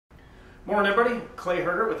Morning everybody, Clay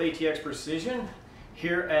Hergert with ATX Precision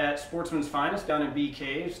here at Sportsman's Finest down in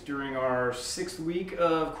BK's during our 6th week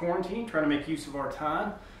of quarantine, trying to make use of our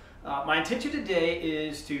time. My intention today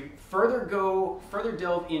is to further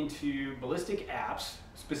delve into ballistic apps.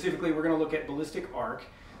 Specifically, we're going to look at Ballistic Arc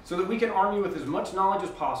so that we can arm you with as much knowledge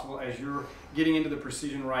as possible as you're getting into the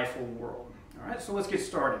precision rifle world. All right, so let's get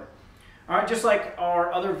started. All right, just like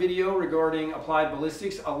our other video regarding applied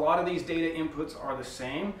ballistics, a lot of these data inputs are the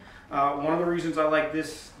same. One of the reasons I like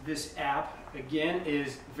this app, again,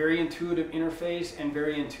 is very intuitive interface and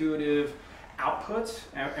very intuitive outputs,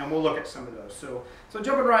 and we'll look at some of those. So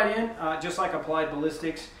jumping right in, just like applied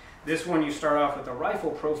ballistics, this one you start off with a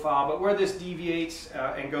rifle profile, but where this deviates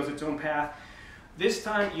and goes its own path, this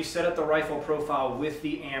time you set up the rifle profile with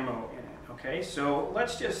the ammo in it. Okay, so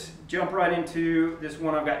let's just jump right into this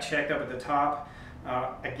one I've got checked up at the top.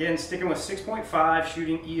 Again, sticking with 6.5,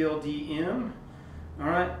 shooting ELDM. All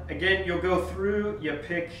right, again, you'll go through, you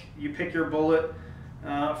pick your bullet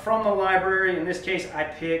from the library. In this case, I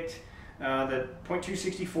picked the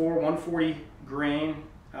 .264 140 grain.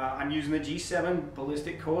 I'm using the G7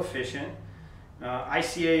 ballistic coefficient,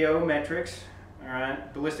 ICAO metrics. All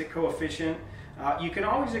right, ballistic coefficient. You can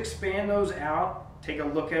always expand those out. Take a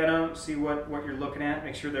look at them, see what you're looking at,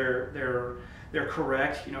 make sure they're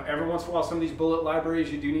correct. You know, every once in a while, some of these bullet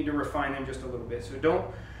libraries, you do need to refine them just a little bit. So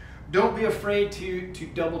don't be afraid to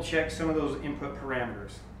double check some of those input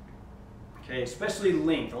parameters. Okay, especially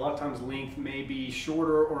length. A lot of times length may be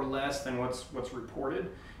shorter or less than what's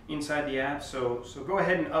reported inside the app. So go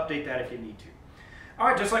ahead and update that if you need to. All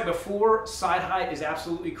right, just like before, side height is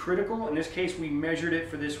absolutely critical. In this case, we measured it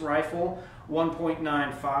for this rifle,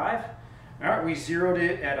 1.95. All right, we zeroed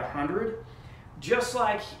it at 100. Just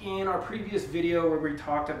like in our previous video where we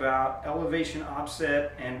talked about elevation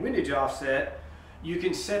offset and windage offset, you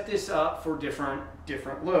can set this up for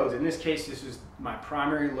different loads. In this case, this is my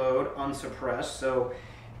primary load, unsuppressed. So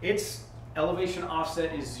its elevation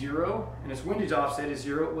offset is 0 and its windage offset is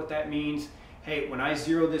 0. What that means, hey, when I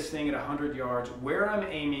zero this thing at 100 yards, where I'm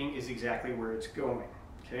aiming is exactly where it's going,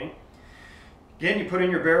 okay? Again, you put in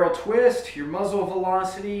your barrel twist, your muzzle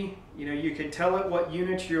velocity. You know, you can tell it what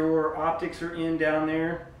units your optics are in down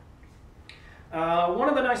there. One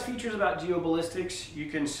of the nice features about geoballistics, you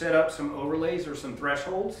can set up some overlays or some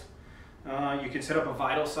thresholds. You can set up a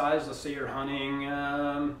vital size. Let's say you're hunting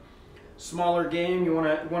smaller game. You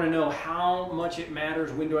want to know how much it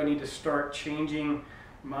matters. When do I need to start changing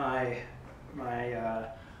my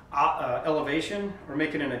elevation or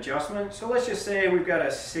making an adjustment? So let's just say we've got a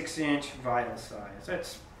 6-inch vital size.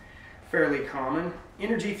 That's fairly common.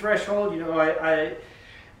 Energy threshold, you know,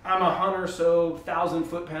 I'm a hunter, so 1,000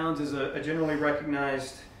 foot-pounds is a generally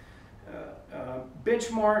recognized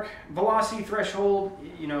benchmark. Velocity threshold,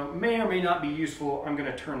 you know, may or may not be useful. I'm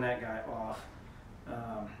going to turn that guy off.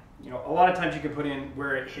 You know, a lot of times you can put in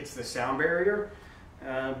where it hits the sound barrier,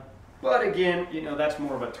 but again, you know, that's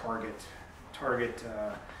more of a target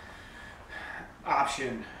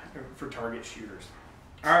option for target shooters.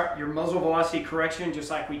 All right, your muzzle velocity correction,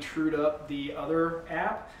 just like we trued up the other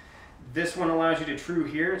app. This one allows you to true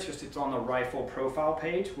here. It's on the rifle profile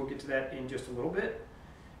page. We'll get to that in just a little bit.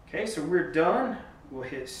 Okay, so we're done. We'll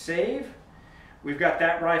hit save. We've got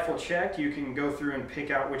that rifle checked. You can go through and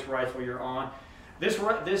pick out which rifle you're on.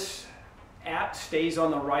 This app stays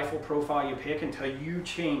on the rifle profile you pick until you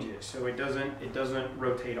change it, so it doesn't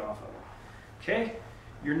rotate off of it. Okay,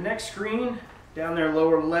 your next screen down there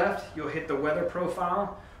lower left, you'll hit the weather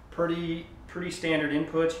profile. Pretty standard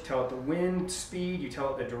inputs. You tell it the wind speed, you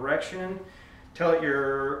tell it the direction, tell it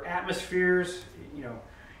your atmospheres. You know,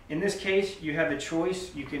 in this case, you have the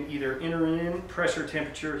choice. You can either enter in pressure,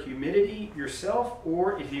 temperature, humidity yourself,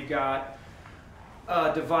 or if you've got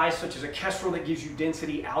a device such as a Kestrel that gives you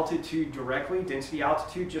density altitude directly, density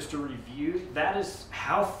altitude, just to review, that is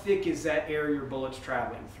how thick is that air your bullet's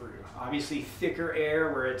traveling through. Obviously, thicker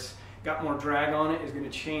air where it's got more drag on it is going to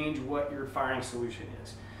change what your firing solution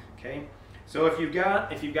is. Okay, so if you've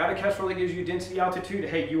got a Kestrel that gives you density altitude,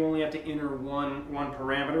 hey, you only have to enter one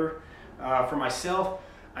parameter. For myself,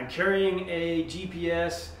 I'm carrying a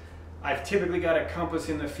GPS. I've typically got a compass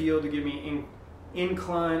in the field to give me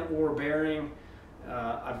incline or bearing.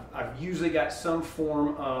 I've usually got some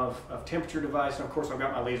form of temperature device, and of course I've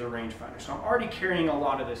got my laser rangefinder. So I'm already carrying a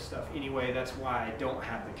lot of this stuff anyway. That's why I don't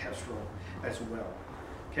have the Kestrel as well.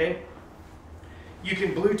 Okay, you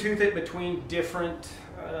can Bluetooth it between different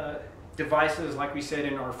devices, like we said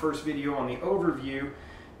in our first video on the overview.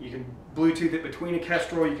 You can Bluetooth it between a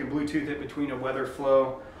Kestrel, you can Bluetooth it between a weather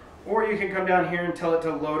flow, or you can come down here and tell it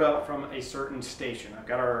to load up from a certain station. I've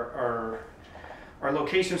got our Our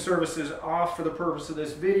location service is off for the purpose of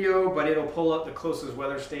this video, but it'll pull up the closest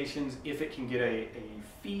weather stations if it can get a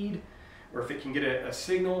feed or if it can get a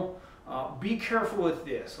signal. Be careful with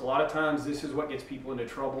this. A lot of times this is what gets people into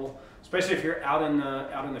trouble, especially if you're out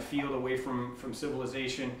in the field away from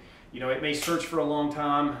civilization. You know, it may search for a long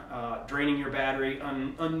time, draining your battery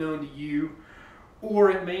unknown to you,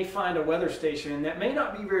 or it may find a weather station that may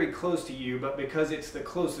not be very close to you, but because it's the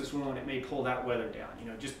closest one, it may pull that weather down. You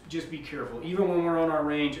know, just be careful. Even when we're on our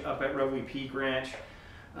range up at Reveille Peak Ranch,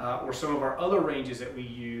 or some of our other ranges that we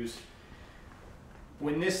use,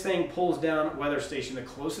 when this thing pulls down a weather station, the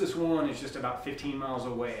closest one is just about 15 miles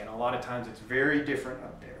away, and a lot of times it's very different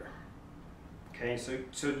up there. Okay,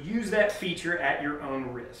 so use that feature at your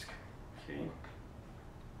own risk. Okay.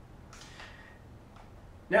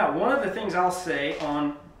 Now, one of the things I'll say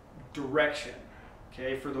on direction,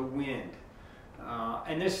 okay, for the wind,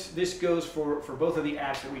 and this goes for both of the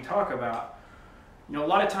apps that we talk about. You know, a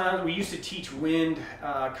lot of times we used to teach wind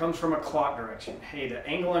comes from a clock direction. Hey, the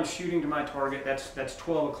angle I'm shooting to my target, that's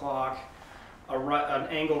 12 o'clock. An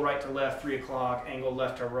angle right to left, 3 o'clock. Angle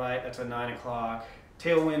left to right, that's a 9 o'clock.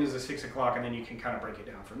 Tailwind is a 6 o'clock, and then you can kind of break it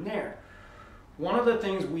down from there. One of the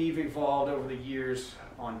things we've evolved over the years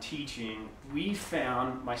on teaching, we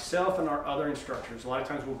found, myself and our other instructors, a lot of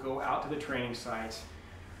times we'll go out to the training sites,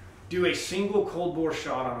 do a single cold bore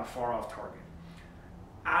shot on a far off target.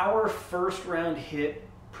 Our first round hit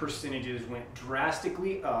percentages went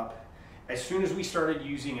drastically up as soon as we started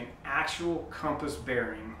using an actual compass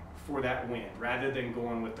bearing for that wind rather than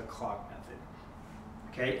going with the clock method.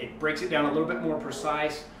 Okay, it breaks it down a little bit more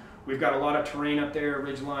precise. We've got a lot of terrain up there,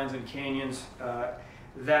 ridge lines and canyons.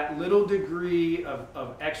 That little degree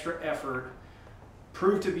of extra effort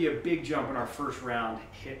proved to be a big jump in our first round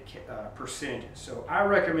hit percentages. So I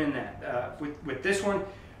recommend that. With this one,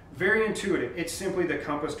 very intuitive. It's simply the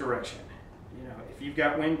compass direction. You know, if you've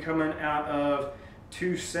got wind coming out of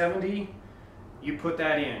 270, you put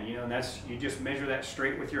that in. You know, and you just measure that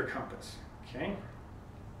straight with your compass. Okay.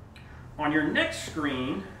 On your next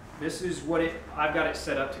screen, this is what I've got it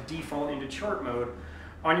set up to default into chart mode.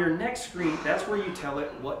 On your next screen, that's where you tell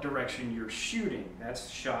it what direction you're shooting.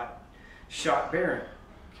 That's shot bearing.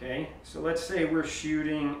 Okay, so let's say we're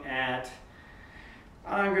shooting at,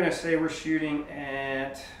 I'm going to say we're shooting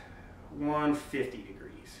at 150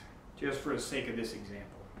 degrees, just for the sake of this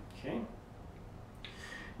example. Okay.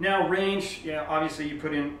 Now range, yeah, obviously you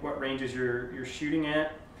put in what ranges you're shooting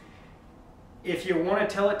at. If you want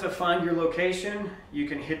to tell it to find your location, you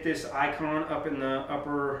can hit this icon up in the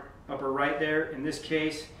upper right there. In this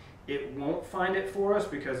case, it won't find it for us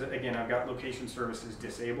because, again, I've got location services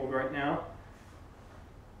disabled right now.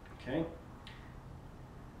 Okay.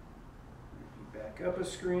 Back up a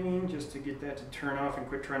screen just to get that to turn off and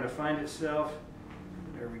quit trying to find itself.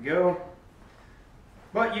 There we go.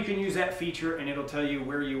 But you can use that feature and it'll tell you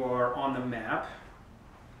where you are on the map.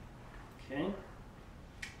 Okay.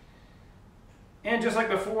 And just like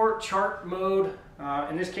before, chart mode,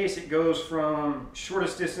 in this case it goes from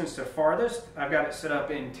shortest distance to farthest. I've got it set up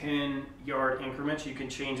in 10-yard increments. You can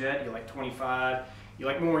change that. You like 25, you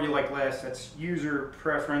like more, you like less. That's user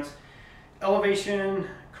preference. Elevation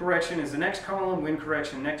correction is the next column, wind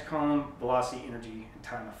correction next column, velocity, energy, and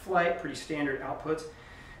time of flight. Pretty standard outputs.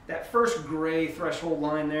 That first gray threshold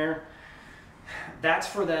line there, that's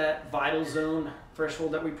for that vital zone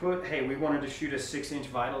threshold that we put. Hey, we wanted to shoot a 6-inch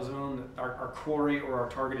vital zone. Our quarry or our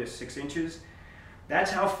target is 6 inches.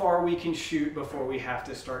 That's how far we can shoot before we have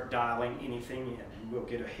to start dialing anything in, and we'll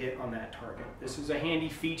get a hit on that target. This is a handy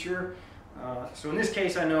feature. So in this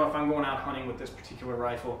case, I know if I'm going out hunting with this particular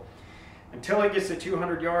rifle, until it gets to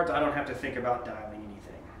 200 yards, I don't have to think about dialing anything.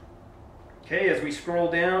 Okay, as we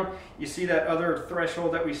scroll down, you see that other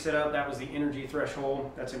threshold that we set up. That was the energy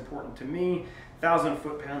threshold. That's important to me. 1,000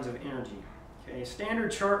 foot-pounds of energy. Okay,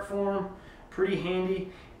 standard chart form, pretty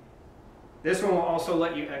handy. This one will also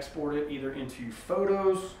let you export it either into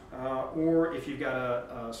photos or if you've got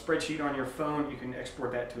a spreadsheet on your phone, you can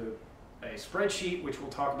export that to a spreadsheet, which we'll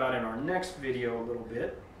talk about in our next video a little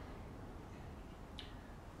bit.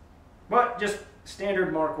 But just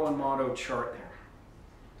standard Mark I Moto chart there.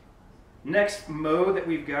 Next mode that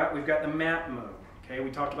we've got the map mode. Okay,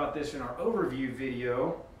 we talked about this in our overview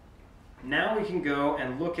video. Now we can go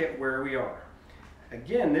and look at where we are.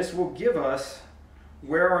 Again, this will give us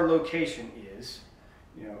where our location is.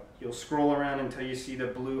 You know, you'll scroll around until you see the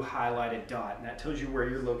blue highlighted dot, and that tells you where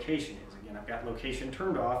your location is. Again, I've got location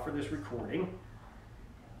turned off for this recording.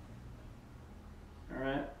 All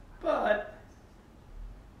right, but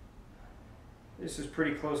this is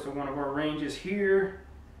pretty close to one of our ranges here.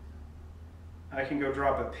 I can go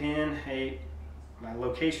drop a pin. Hey, my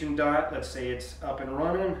location dot, let's say it's up and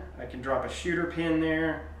running. I can drop a shooter pin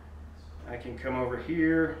there. I can come over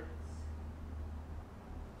here,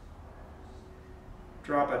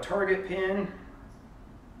 drop a target pin,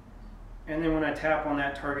 and then when I tap on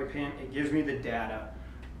that target pin, it gives me the data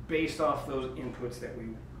based off those inputs that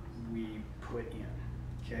we put in,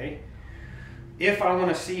 okay? If I want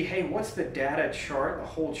to see, hey, what's the data chart, the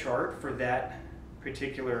whole chart for that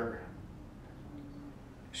particular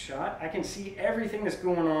shot, I can see everything that's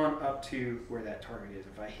going on up to where that target is.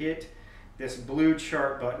 If I hit this blue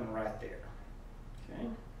chart button right there, okay?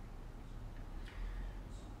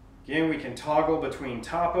 Again, we can toggle between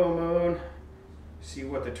topo mode, see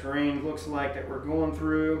what the terrain looks like that we're going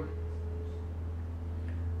through,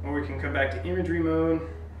 or we can come back to imagery mode,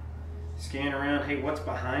 scan around, hey, what's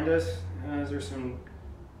behind us? Is there some,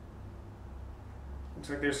 looks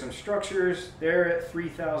like there's some structures. They're at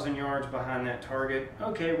 3,000 yards behind that target.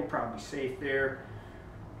 Okay, we're probably safe there.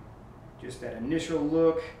 Just that initial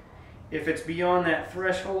look. If it's beyond that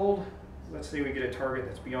threshold, let's say we get a target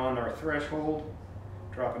that's beyond our threshold,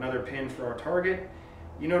 drop another pin for our target.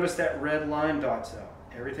 You notice that red line dots out.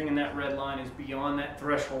 Everything in that red line is beyond that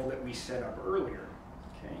threshold that we set up earlier.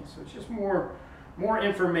 Okay, so it's just more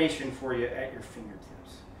information for you at your fingertips.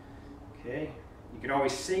 Okay, you can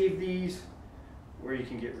always save these or you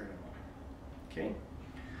can get rid of them. Okay,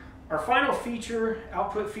 our final feature,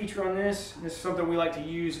 output feature on this is something we like to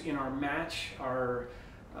use in our match, our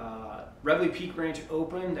Reveille Peak Ranch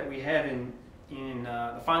Open that we had in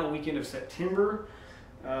the final weekend of September.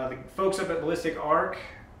 The folks up at Ballistic Arc,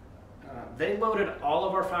 they loaded all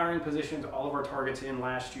of our firing positions, all of our targets in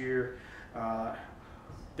last year.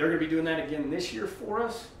 They're going to be doing that again this year for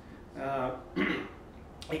us.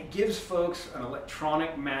 It gives folks an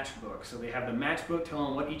electronic matchbook. So they have the matchbook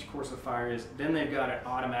telling what each course of fire is. Then they've got it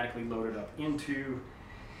automatically loaded up into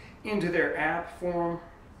their app for them.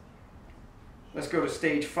 Let's go to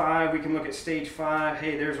stage 5. We can look at stage 5.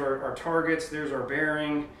 Hey, there's our targets. There's our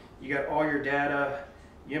bearing. You got all your data.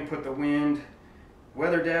 You input the wind,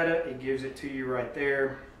 weather data. It gives it to you right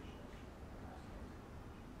there.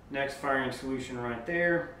 Next firing solution right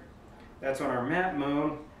there. That's on our map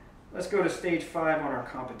mode. Let's go to stage 5 on our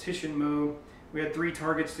competition mode. We had 3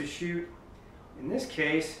 targets to shoot. In this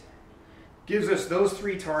case, gives us those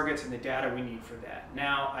 3 targets and the data we need for that.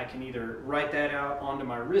 Now I can either write that out onto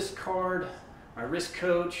my wrist card, my wrist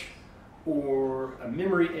coach, or a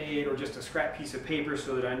memory aid, or just a scrap piece of paper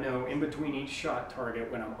so that I know in between each shot target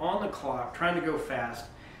when I'm on the clock trying to go fast,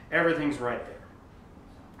 everything's right there.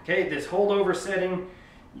 Okay, this holdover setting,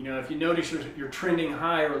 you know, if you notice you're trending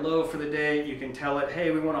high or low for the day, you can tell it,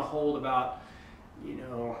 hey, we want to hold about, you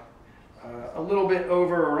know, a little bit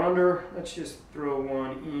over or under. Let's just throw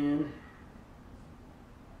one in.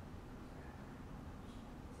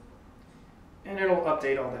 And it'll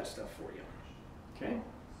update all that stuff for you. Okay?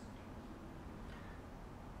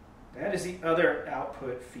 That is the other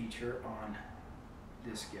output feature on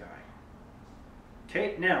this guy.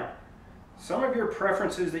 Okay, now, some of your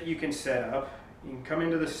preferences that you can set up, you can come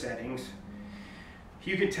into the settings.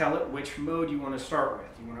 You can tell it which mode you want to start with.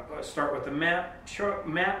 You want to start with the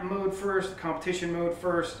map mode first, the competition mode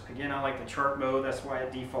first. Again, I like the chart mode, that's why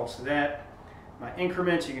it defaults to that. My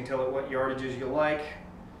increments, you can tell it what yardages you like.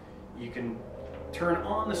 You can turn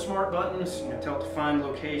on the smart buttons, you know, tell it to find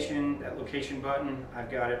location, that location button,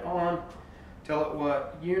 I've got it on. Tell it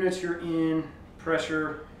what units you're in,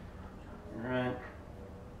 pressure, all right.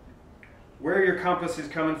 Where your compass is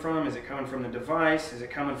coming from. Is it coming from the device? Is it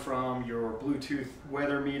coming from your Bluetooth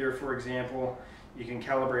weather meter, for example? You can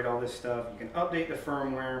calibrate all this stuff. You can update the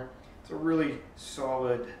firmware. It's a really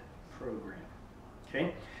solid program.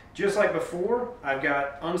 Okay, just like before, I've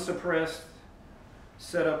got unsuppressed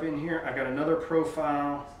set up in here. I've got another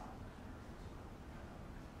profile.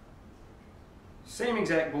 Same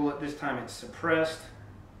exact bullet, this time it's suppressed.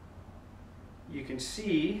 You can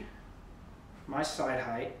see my sight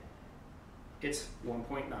height. It's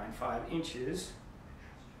 1.95 inches.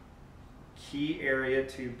 Key area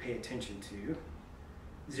to pay attention to.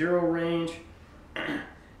 Zero range.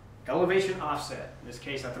 Elevation offset. In this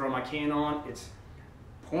case, I throw my can on. It's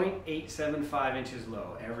 0.875 inches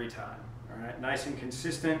low every time. All right, nice and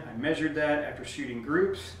consistent. I measured that after shooting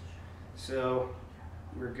groups, so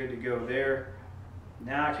we're good to go there.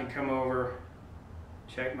 Now I can come over,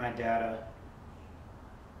 check my data.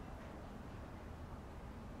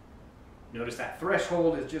 Notice that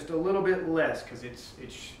threshold is just a little bit less because it's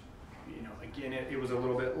you know, again, it was a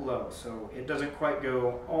little bit low, so it doesn't quite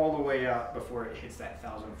go all the way out before it hits that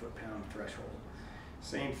 1,000 foot-pound threshold.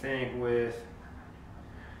 Same thing with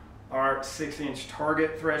our 6-inch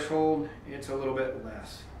target threshold. It's a little bit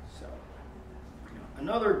less. So,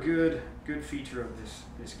 another good feature of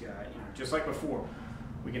this guy, just like before,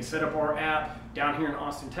 we can set up our app down here in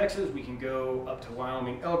Austin, Texas. We can go up to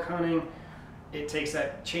Wyoming elk hunting. It takes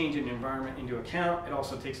that change in environment into account. It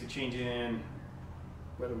also takes the change in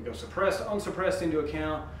whether we go suppressed, unsuppressed into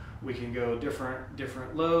account. We can go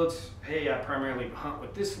different loads. Hey, I primarily hunt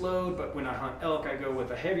with this load, but when I hunt elk, I go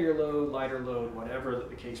with a heavier load, lighter load, whatever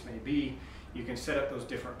the case may be. You can set up those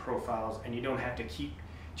different profiles, and you don't have to keep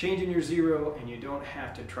changing your zero, and you don't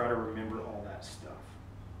have to try to remember all that stuff.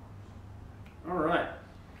 All right.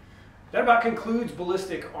 That about concludes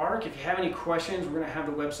Ballistic Arc. If you have any questions, we're going to have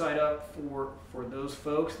the website up for those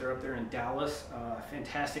folks. They're up there in Dallas.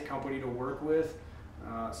 Fantastic company to work with.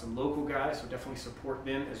 Some local guys, so definitely support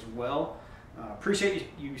them as well. Appreciate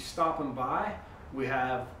you stopping by. We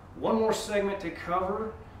have one more segment to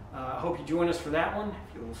cover. I hope you join us for that one.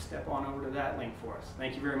 If you'll step on over to that link for us.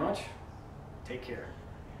 Thank you very much. Take care.